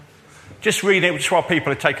just reading it just while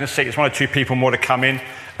people are taking a seat. There's one or two people more to come in.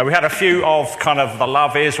 We had a few of kind of the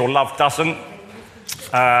love is or love doesn't.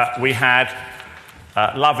 We had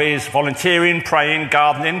love is volunteering, praying,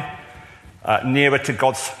 gardening, nearer to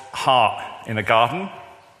God's heart in a garden.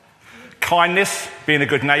 Kindness, being a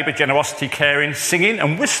good neighbour, generosity, caring, singing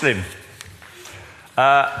and whistling.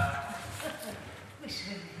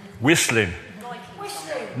 Whistling.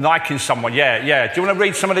 Liking someone, yeah. Do you want to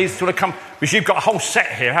read some of these? Do you want to come? Because you've got a whole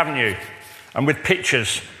set here, haven't you? And with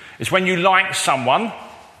pictures. It's when you like someone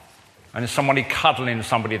and there's somebody cuddling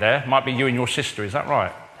somebody there. Might be you and your sister, is that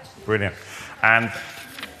right? Brilliant. And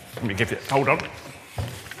let me give you, hold on.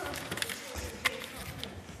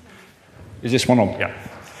 Is this one on? Yeah.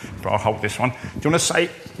 But I'll hold this one. Do you want to say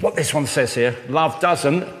what this one says here? Love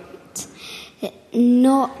doesn't...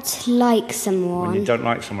 Not like someone. When you don't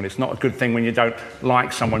like someone. It's not a good thing when you don't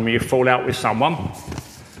like someone, when you fall out with someone.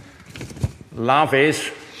 Love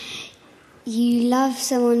is... You love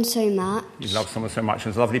someone so much. You love someone so much.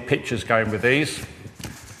 There's lovely pictures going with these.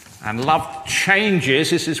 And love changes.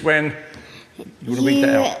 This is when... You want to read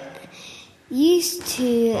that out? Used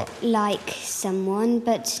to like someone,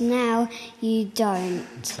 but now you don't.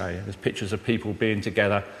 Okay, there's pictures of people being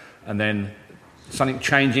together and then... something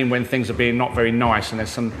changing when things are being not very nice, and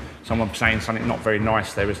there's someone saying something not very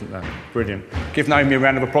nice there, isn't there? Brilliant. Give Naomi a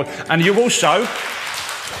round of applause. And you've also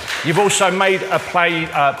made a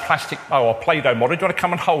Play-Doh model. Do you want to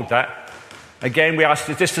come and hold that? Again, we asked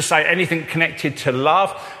this to say anything connected to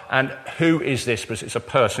love, and who is this? Because it's a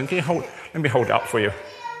person. Can you hold? Let me hold it up for you.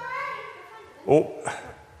 Oh,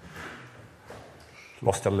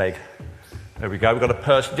 lost a leg. There we go. We've got a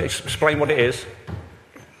person. Explain what it is.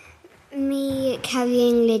 Me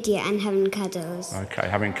carrying Lydia and having cuddles. Okay,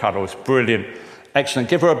 having cuddles. Brilliant. Excellent.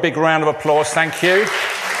 Give her a big round of applause. Thank you.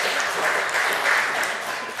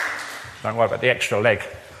 Don't worry about the extra leg.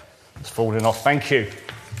 It's falling off. Thank you.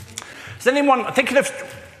 Is anyone thinking of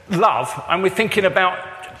love and we're thinking about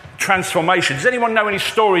transformation? Does anyone know any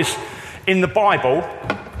stories in the Bible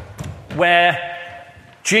where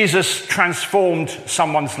Jesus transformed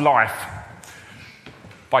someone's life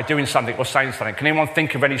by doing something or saying something? Can anyone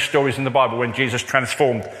think of any stories in the Bible when Jesus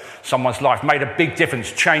transformed someone's life, made a big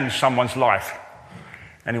difference, changed someone's life?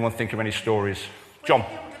 Anyone think of any stories? John,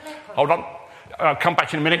 hold on. I'll come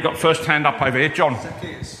back in a minute. Got first hand up over here. John.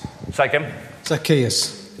 Zacchaeus. Say again.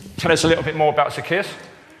 Zacchaeus. Tell us a little bit more about Zacchaeus.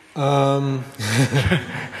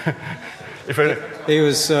 He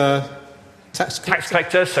was tax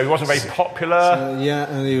collector, so he wasn't very popular.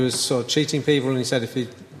 And he was sort of cheating people, and he said if he'd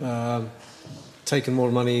taken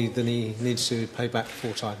more money than he needs to pay back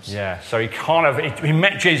 4 times. Yeah, so he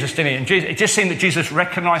met Jesus, didn't he? And it just seemed that Jesus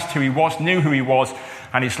recognised who he was, knew who he was,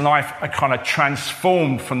 and his life had kind of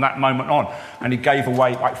transformed from that moment on. And he gave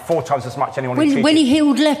away like 4 times as much as anyone who cheated. When he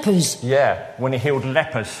healed lepers. Yeah, when he healed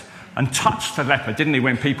lepers. And touched the leper, didn't he?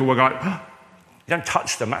 When people were like, oh, you don't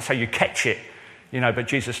touch them, that's how you catch it. You know, but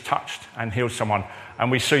Jesus touched and healed someone. And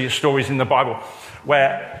we see stories in the Bible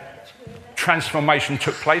where transformation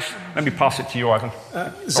took place. Let me pass it to you, Ivan.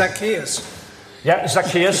 Zacchaeus. Yeah,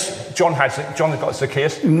 Zacchaeus. John has got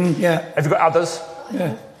Zacchaeus. Yeah. Have you got others?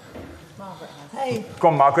 Yeah. Hey. Go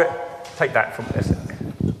on, Margaret. Take that from this.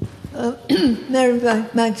 Mary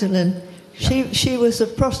Magdalene. She was a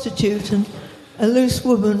prostitute and a loose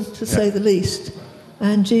woman, to say the least.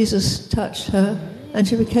 And Jesus touched her, and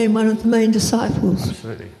she became one of the main disciples.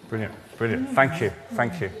 Absolutely. Brilliant. Thank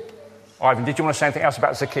you. Ivan, did you want to say anything else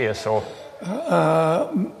about Zacchaeus? Or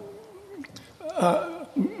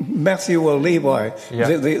Matthew or Levi,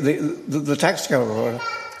 the tax collector.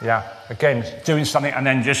 Yeah, again, doing something and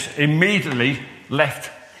then just immediately left,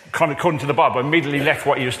 kind of according to the Bible, immediately left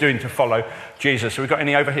what he was doing to follow Jesus. So we've got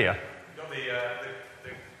any over here? Got the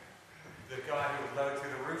guy who was lowered through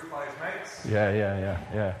the roof by his mates.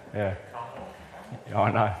 Yeah.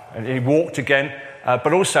 I know. And he walked again,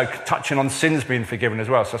 but also touching on sins being forgiven as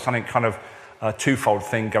well. So something kind of a twofold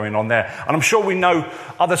thing going on there. And I'm sure we know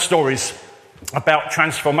other stories about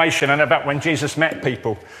transformation and about when Jesus met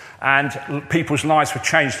people and people's lives were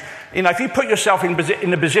changed. You know, if you put yourself in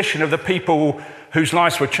the position of the people whose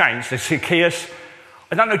lives were changed, the Zacchaeus,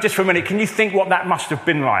 I don't know, just for a minute, can you think what that must have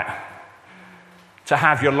been like? To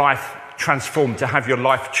have your life transformed, to have your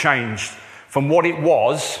life changed from what it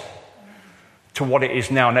was to what it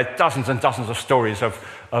is now. And there are dozens and dozens of stories of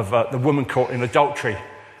the woman caught in adultery,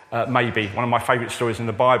 maybe one of my favourite stories in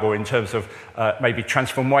the Bible in terms of maybe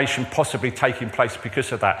transformation possibly taking place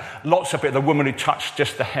because of that. Lots of it, the woman who touched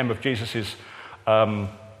just the hem of Jesus's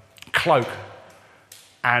cloak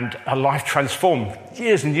and her life transformed.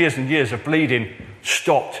 Years and years and years of bleeding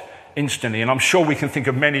stopped instantly. And I'm sure we can think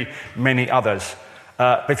of many, many others.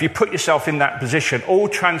 But if you put yourself in that position, all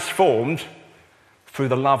transformed through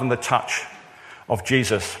the love and the touch of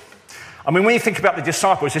Jesus. I mean, when you think about the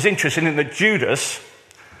disciples, it's interesting isn't it, that Judas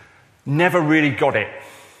never really got it,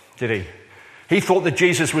 did he? He thought that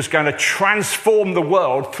Jesus was going to transform the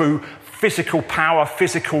world through physical power,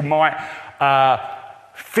 physical might,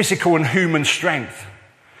 physical and human strength.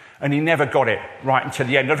 And he never got it right until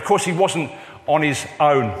the end. And of course, he wasn't on his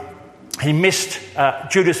own.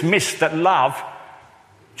 Judas missed that love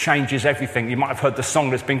changes everything. You might have heard the song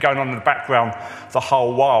that's been going on in the background the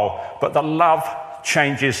whole while. But the love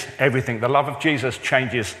changes everything. The love of Jesus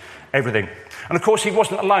changes everything. And of course, he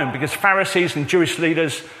wasn't alone, because Pharisees and Jewish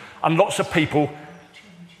leaders and lots of people,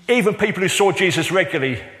 even people who saw Jesus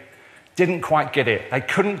regularly, didn't quite get it. They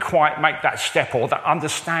couldn't quite make that step or that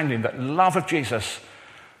understanding that love of Jesus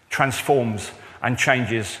transforms and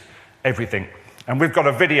changes everything. And we've got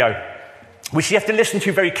a video which you have to listen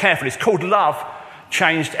to very carefully. It's called Love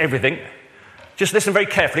Changed Everything. Just listen very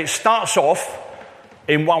carefully. It starts off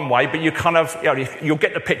in one way, but you'll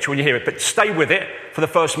get the picture when you hear it. But stay with it for the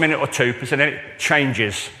first minute or two, because then it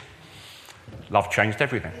changes. Love changed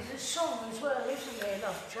everything. There's a song as well, isn't there?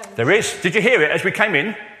 Love changed. There is. Did you hear it as we came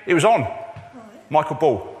in? It was on. Right. Michael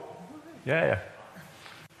Ball. Yeah.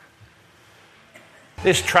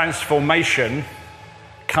 This transformation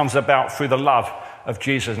comes about through the love of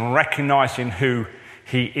Jesus and recognizing who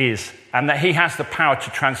he is and that he has the power to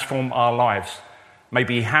transform our lives.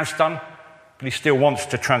 Maybe he has done, but he still wants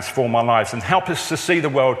to transform our lives and help us to see the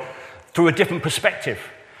world through a different perspective.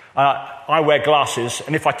 I wear glasses,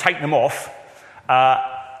 and if I take them off,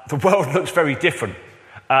 the world looks very different.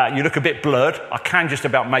 You look a bit blurred. I can just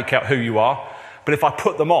about make out who you are. But if I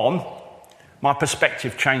put them on, my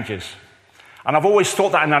perspective changes. And I've always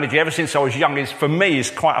thought that analogy, ever since I was young, for me,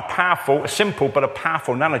 is quite a simple but a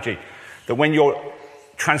powerful analogy. That when you're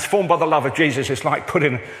transformed by the love of Jesus, it's like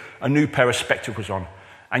putting a new pair of spectacles on.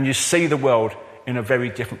 And you see the world in a very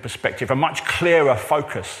different perspective, a much clearer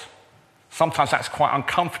focus. Sometimes that's quite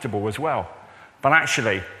uncomfortable as well. But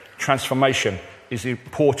actually, transformation is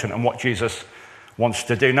important and what Jesus wants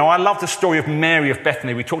to do. Now, I love the story of Mary of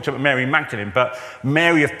Bethany. We talked about Mary Magdalene, but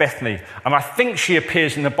Mary of Bethany. And I think she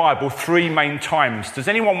appears in the Bible 3 main times. Does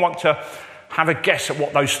anyone want to have a guess at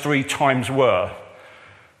what those 3 times were?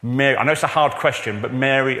 Mary, I know it's a hard question, but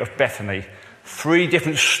Mary of Bethany. 3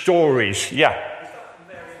 different stories. Yeah.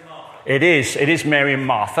 It is. It is Mary and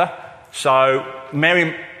Martha. So,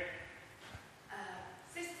 Mary...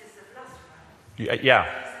 Sisters of Lazarus.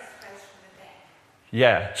 Yeah.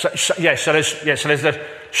 Yeah. So there's the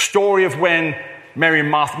story of when Mary and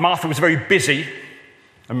Martha was very busy,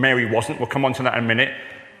 and Mary wasn't. We'll come on to that in a minute.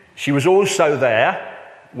 She was also there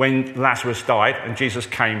when Lazarus died, and Jesus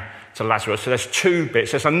came to Lazarus. So there's 2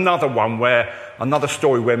 bits. There's another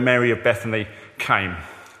story where Mary of Bethany came.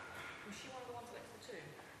 Was she one of the ones that went to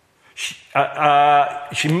the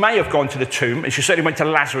tomb? She may have gone to the tomb, and she certainly went to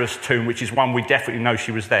Lazarus' tomb, which is one we definitely know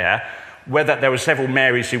she was there. Whether there were several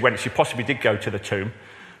Marys who went, she possibly did go to the tomb.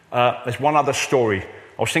 There's one other story.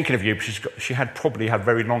 I was thinking of you, because she had probably had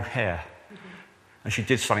very long hair. And she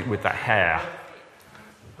did something with that hair.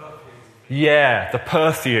 Yeah, the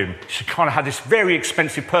perfume. She kind of had this very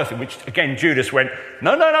expensive perfume, which, again, Judas went,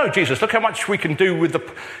 no, Jesus, look how much we can do with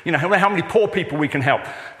how many poor people we can help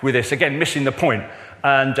with this. Again, missing the point.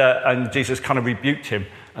 And Jesus kind of rebuked him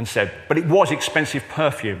and said, but it was expensive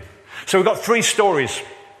perfume. So we've got 3 stories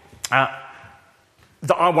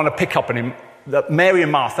that I want to pick up on him. That Mary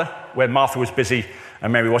and Martha, where Martha was busy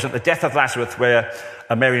and Mary wasn't. The death of Lazarus, where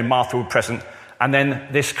Mary and Martha were present. And then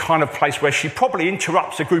this kind of place where she probably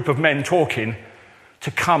interrupts a group of men talking to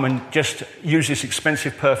come and just use this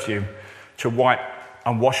expensive perfume to wipe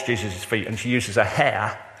and wash Jesus' feet. And she uses her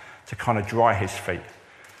hair to kind of dry his feet.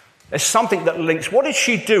 There's something that links. What did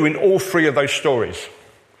she do in all 3 of those stories?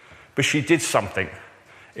 But she did something.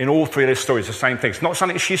 In all 3 of those stories, the same thing. It's not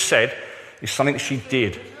something she said, it's something she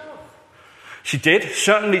did. She did,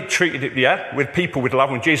 certainly treated it, with people with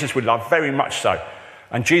love, and Jesus with love, very much so.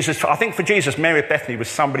 And Jesus, I think for Jesus, Mary of Bethany was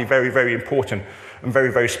somebody very, very important and very,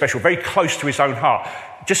 very special, very close to his own heart.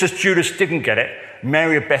 Just as Judas didn't get it,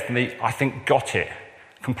 Mary of Bethany, I think, got it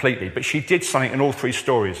completely. But she did something in all 3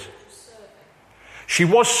 stories. She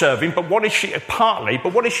was serving, but what did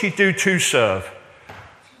she do to serve?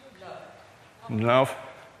 Love.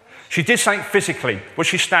 She did something physically. Was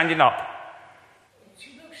she standing up?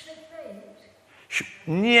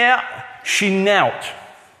 She knelt.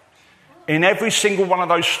 In every single one of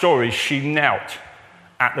those stories, she knelt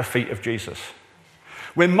at the feet of Jesus.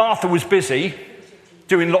 When Martha was busy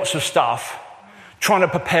doing lots of stuff, trying to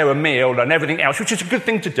prepare a meal and everything else, which is a good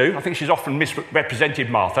thing to do. I think she's often misrepresented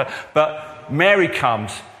Martha. But Mary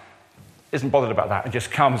comes, isn't bothered about that, and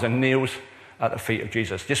just comes and kneels at the feet of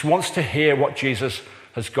Jesus. Just wants to hear what Jesus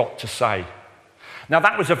has got to say. Now,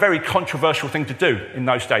 that was a very controversial thing to do in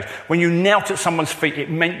those days. When you knelt at someone's feet, it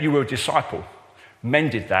meant you were a disciple. Men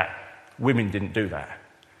did that. Women didn't do that.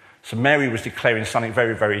 So Mary was declaring something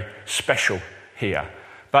very, very special here.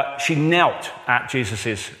 But she knelt at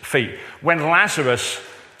Jesus' feet. When Lazarus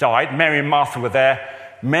died, Mary and Martha were there.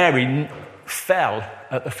 Mary fell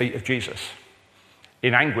at the feet of Jesus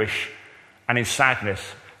in anguish and in sadness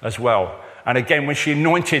as well. And again, when she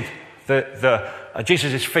anointed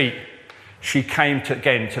Jesus' feet, she came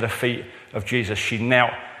again to the feet of Jesus. She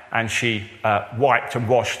knelt and she wiped and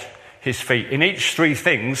washed his feet. In each three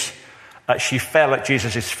things, she fell at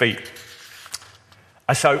Jesus' feet.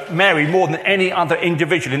 And so Mary, more than any other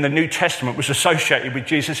individual in the New Testament, was associated with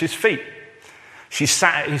Jesus' feet. She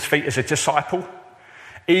sat at his feet as a disciple,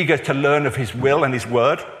 eager to learn of his will and his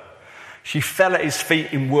word. She fell at his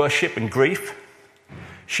feet in worship and grief.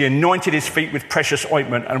 She anointed his feet with precious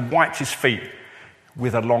ointment and wiped his feet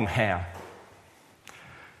with her long hair.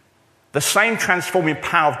 The same transforming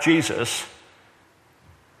power of Jesus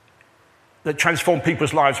that transformed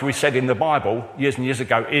people's lives, we said in the Bible years and years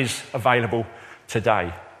ago, is available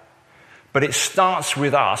today. But it starts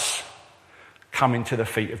with us coming to the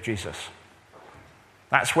feet of Jesus.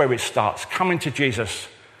 That's where it starts, coming to Jesus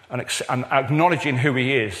and acknowledging who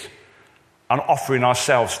he is and offering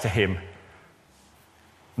ourselves to him.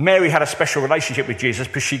 Mary had a special relationship with Jesus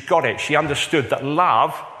because she got it. She understood that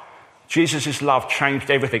love, Jesus' love, changed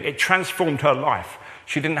everything. It transformed her life.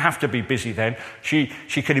 She didn't have to be busy then. She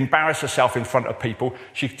could embarrass herself in front of people.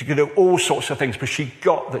 She could do all sorts of things, but she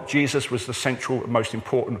got that Jesus was the central, most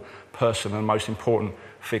important person and most important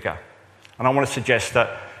figure. And I want to suggest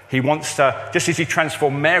that he wants to, just as he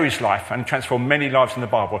transformed Mary's life and transformed many lives in the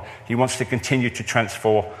Bible, he wants to continue to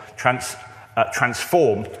transform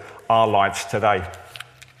our lives today.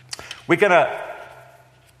 I've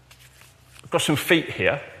got some feet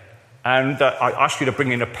here, and I ask you to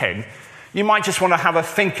bring in a pen. You might just want to have a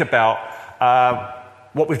think about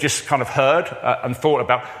what we've just kind of heard and thought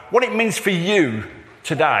about, what it means for you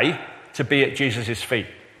today to be at Jesus' feet.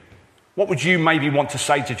 What would you maybe want to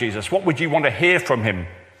say to Jesus? What would you want to hear from him?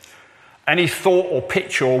 Any thought or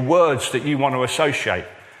picture or words that you want to associate?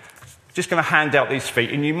 Just going to hand out these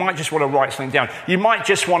feet, and you might just want to write something down. You might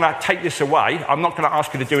just want to take this away. I'm not going to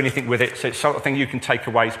ask you to do anything with it, so it's something you can take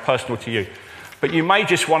away. It's personal to you. But you may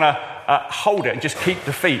just want to hold it and just keep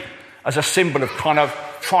the feet as a symbol of kind of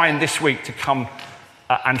trying this week to come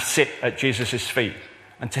and sit at Jesus' feet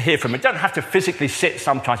and to hear from him. You don't have to physically sit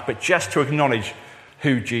sometimes, but just to acknowledge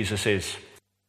who Jesus is.